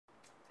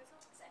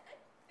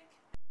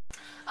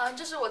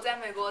这是我在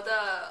美国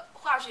的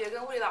化学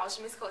跟物理老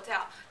师 Miss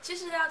Hotel。其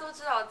实大家都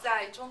知道，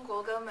在中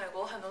国跟美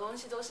国很多东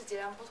西都是截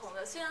然不同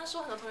的。虽然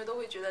说很多同学都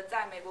会觉得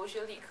在美国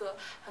学理科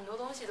很多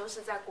东西都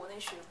是在国内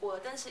学过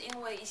的，但是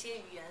因为一些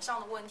语言上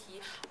的问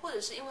题，或者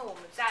是因为我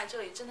们在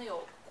这里真的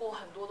有过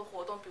很多的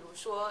活动，比如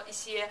说一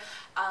些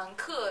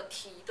课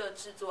题的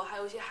制作，还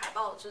有一些海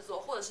报的制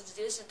作，或者是直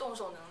接是动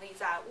手能力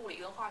在物理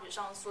跟化学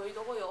上，所以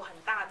都会有很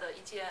大的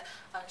一件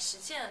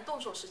动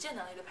手实践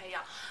能力的培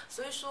养。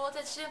所以说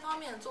在这些方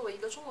面，作为一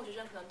个中国学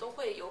生可能都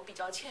会有比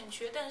较欠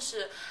缺，但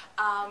是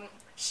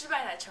失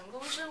败乃成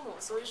功之母，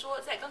所以说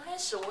在刚开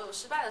始我有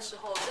失败的时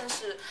候，但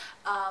是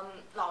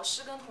老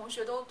师跟同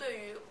学都对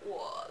于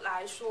我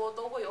来说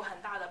都会有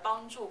很大的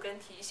帮助跟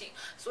提醒，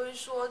所以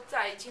说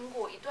在经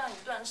过一段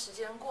时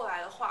间过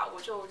来的话，我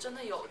就真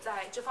的有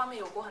在这方面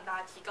有过很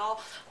大的提高。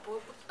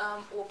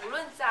我不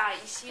论在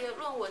一些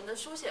论文的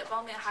书写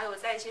方面，还有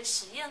在一些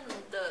实验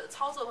的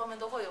操作方面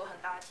都会有很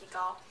大的提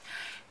高。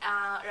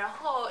然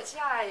后接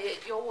下来也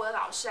由我的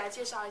老师来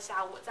介绍一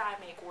下我在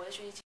美国的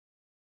学习情况。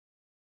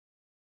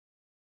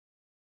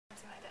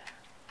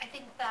I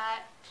think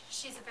that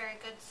she's a very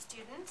good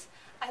student.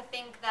 I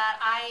think that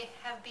I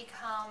have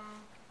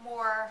become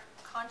more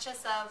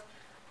conscious of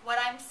what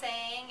I'm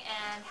saying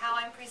and how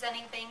I'm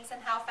presenting things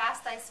and how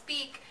fast I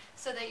speak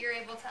so that you're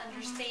able to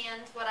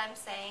understand what I'm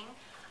saying.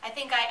 I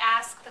think I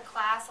ask the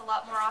class a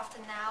lot more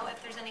often now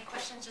if there's any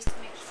questions just to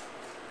make sure.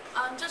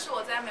 这是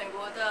我在美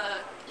国的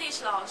历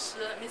史老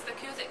师 Mr.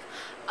 Cusick。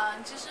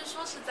其实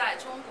说是在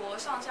中国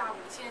上下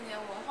5000年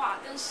文化，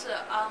但是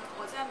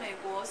我在美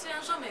国，虽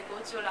然说美国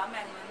只有200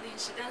年历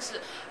史，但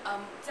是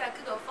在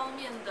各个方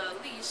面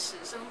的历史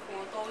生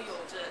活都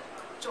有着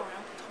迥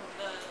然不同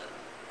的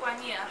观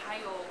念，还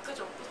有各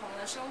种不同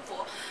的生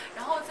活。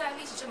然后在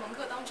历史这门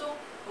课当中，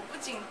我不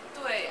仅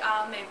对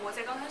美国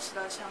在刚开始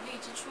的成立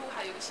之初，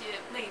还有一些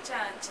内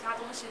战其他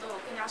东西都有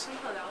更加深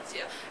刻的了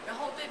解，然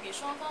后对比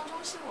双方中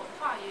西文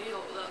化也有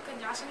了更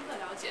加深刻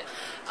的了解。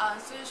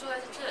所以说在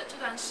这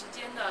段时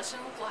间的生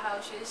活还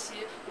有学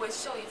习，我也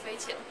受益匪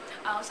浅。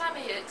下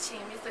面也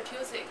请 Mr.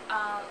 Cusick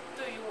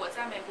对于我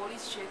在美国历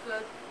史学科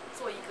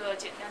做一个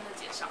简单的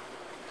介绍。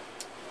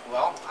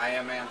Well, I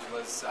am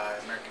Angela's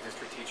American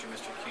history teacher,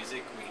 Mr.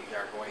 Cusick. We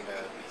are going to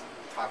be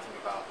talking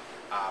about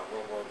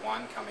World War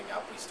I coming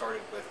up. We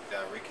started with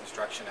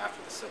Reconstruction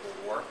after the Civil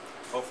War.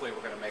 Hopefully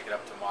we're going to make it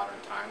up to modern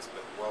times,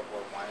 but World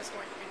War I is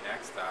going to be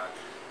next.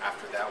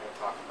 After that, we'll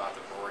talk about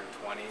the Roaring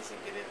 '20s and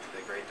get into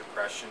the Great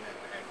Depression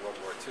and World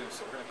War II.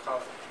 So we're going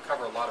to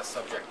cover a lot of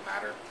subject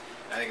matter,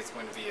 and I think it's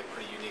going to be a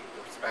pretty unique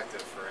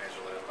perspective for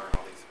Angela to learn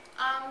all these.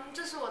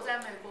 这是我在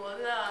美国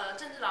的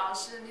政治老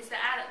师 Mr.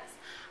 Adams。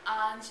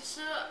其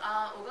实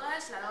我刚开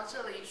始来到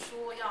这里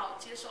说要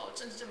接手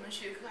政治这门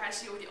学科，还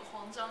是有点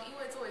慌张，因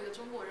为作为一个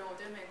中国人，我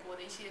对美国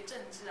的一些政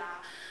治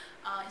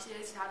一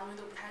些其他东西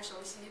都不太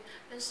熟悉。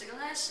但是刚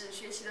开始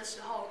学习的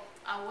时候，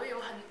我也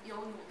很有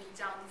努力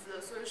这样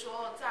子，所以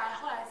说在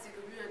后来几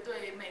个月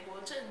对美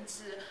国政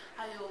治，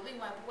还有另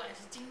外不管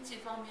是经济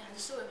方面还是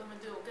社会方面，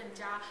都有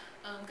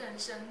更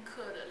深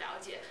刻的了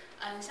解。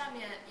下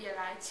面也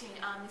来请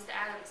Mr.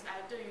 Adams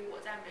来对于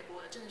我在美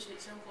国的政治学习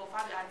生活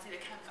发表自己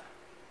的看法。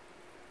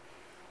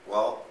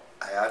Well,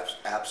 I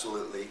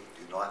absolutely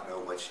do not know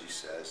what she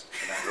says,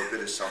 and I hope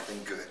it is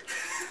something good.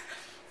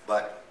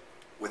 But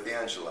with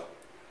Angela,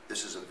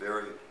 this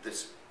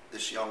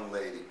young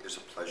lady is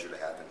a pleasure to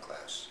have in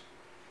class.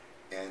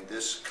 And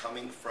this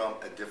coming from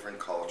a different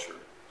culture,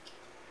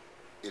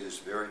 it is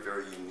very,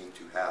 very unique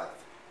to have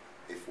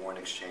a foreign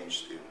exchange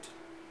student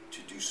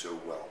to do so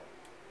well.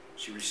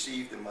 She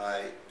received in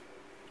my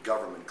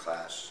government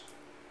class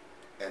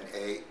an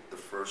A the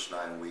first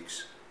 9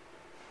 weeks.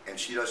 And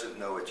she doesn't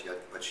know it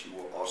yet, but she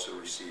will also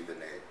receive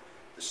an A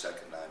the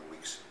second 9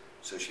 weeks.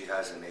 So she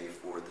has an A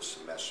for the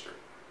semester.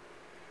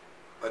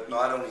 But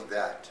not only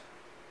that,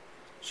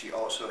 she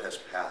also has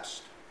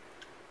passed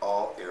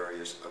all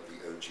areas of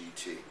the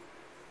OGT,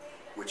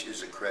 which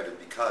is a credit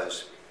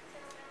because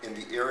in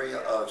the area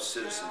of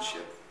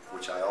citizenship,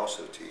 which I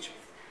also teach,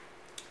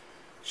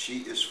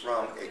 she is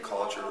from a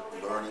culture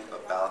learning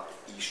about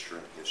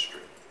Eastern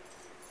history.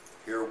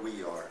 Here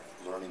we are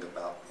learning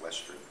about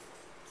Western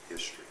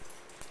history.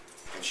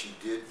 And she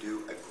did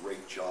do a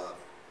great job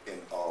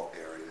in all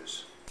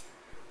areas.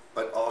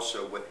 But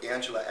also, what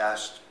Angela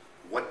asked,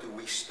 what do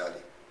we study?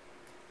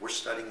 We're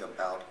studying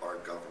about our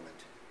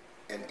government.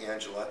 And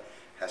Angela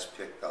has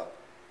picked up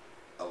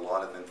a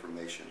lot of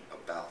information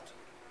about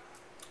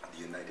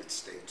the United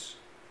States.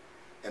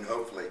 And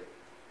hopefully,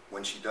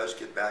 when she does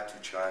get back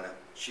to China,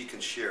 she can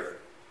share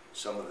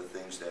some of the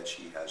things that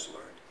she has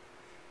learned.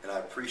 And I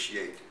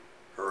appreciate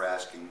her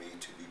asking me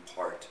to be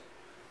part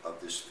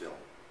of this film.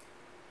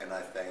 And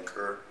I thank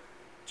her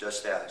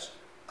just as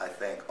I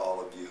thank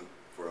all of you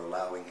for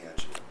allowing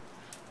Angela.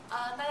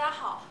 大家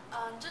好，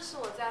这是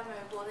我在美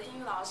国的英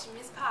语老师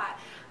Miss Pie。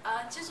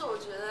其实我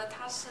觉得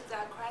她是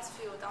在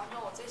crestview 当中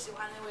我最喜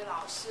欢的一位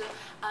老师。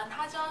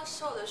她教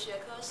授的学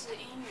科是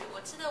英语。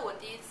我记得我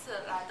第一次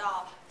来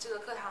到这个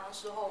课堂的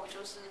时候，我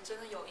就是真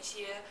的有一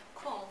些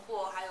困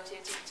惑，还有一些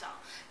紧张，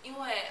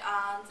因为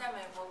在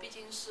美国毕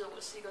竟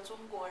我是一个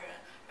中国人，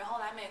然后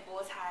来美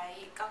国才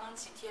刚刚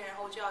几天，然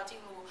后就要进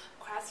入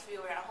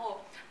crestview， 然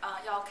后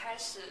要开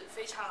始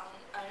非常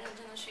认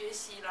真的学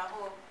习，然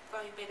后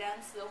关于背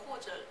单词或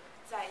者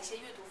在一些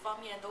阅读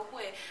方面都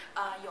会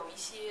有一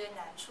些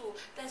难处，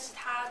但是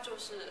他就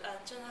是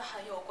真的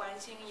很有关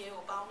心，也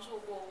有帮助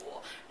过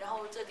我，然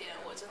后这点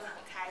我真的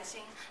很开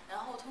心。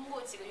然后通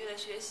过几个月的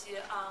学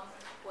习，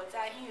我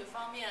在英语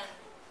方面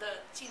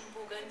的进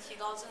步跟提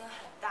高真的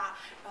很大，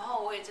然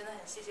后我也真的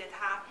很谢谢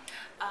他，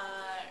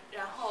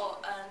然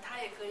后他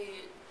也可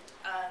以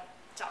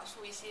讲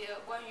述一些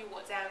关于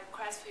我在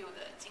crestview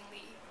的经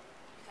历。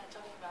You can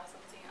tell me about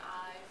something.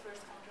 I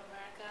first come to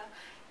America,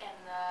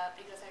 and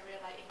because I really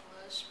like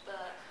English,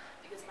 but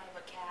because my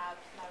vocab,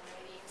 my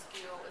reading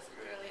skill was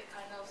really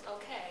kind of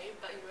okay,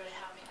 but you really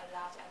helped me a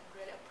lot and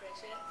really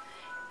appreciate it.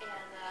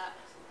 And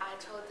I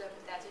told them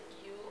that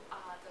you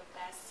are the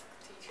best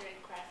teacher in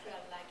crestview.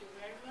 I like you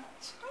very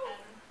much.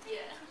 And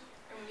yeah,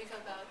 and you can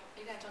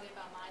talk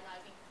about my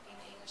life in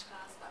the English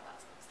class about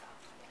some stuff.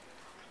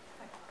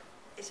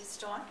 Is it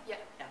still on? Yeah.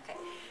 Okay.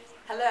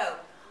 Hello.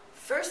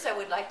 First, I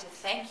would like to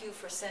thank you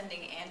for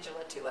sending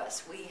Angela to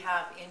us. We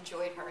have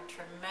enjoyed her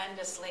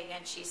tremendously,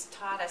 and she's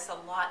taught us a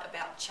lot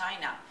about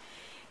China.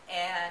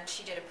 And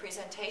she did a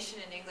presentation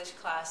in English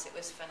class. It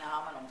was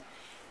phenomenal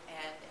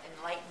and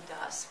enlightened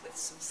us with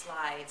some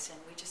slides, and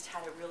we just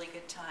had a really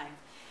good time.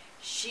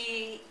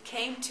 She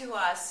came to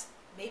us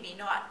maybe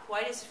not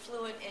quite as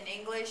fluent in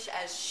English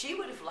as she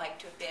would have liked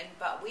to have been,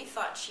 but we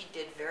thought she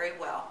did very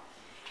well.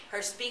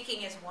 Her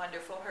speaking is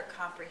wonderful, her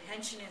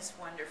comprehension is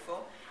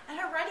wonderful, and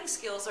her writing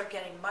skills are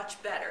getting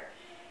much better.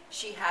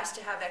 She has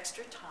to have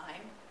extra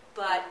time,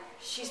 but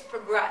she's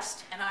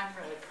progressed, and I'm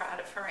really proud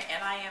of her,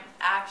 and I am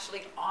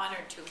actually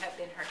honored to have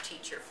been her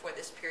teacher for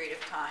this period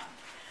of time.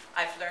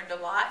 I've learned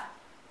a lot,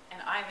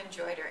 and I've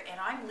enjoyed her, and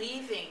I'm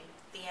leaving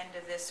the end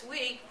of this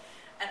week,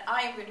 and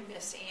I am going to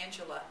miss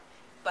Angela,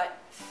 but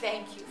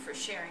thank you for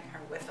sharing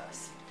her with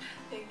us.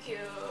 Thank you.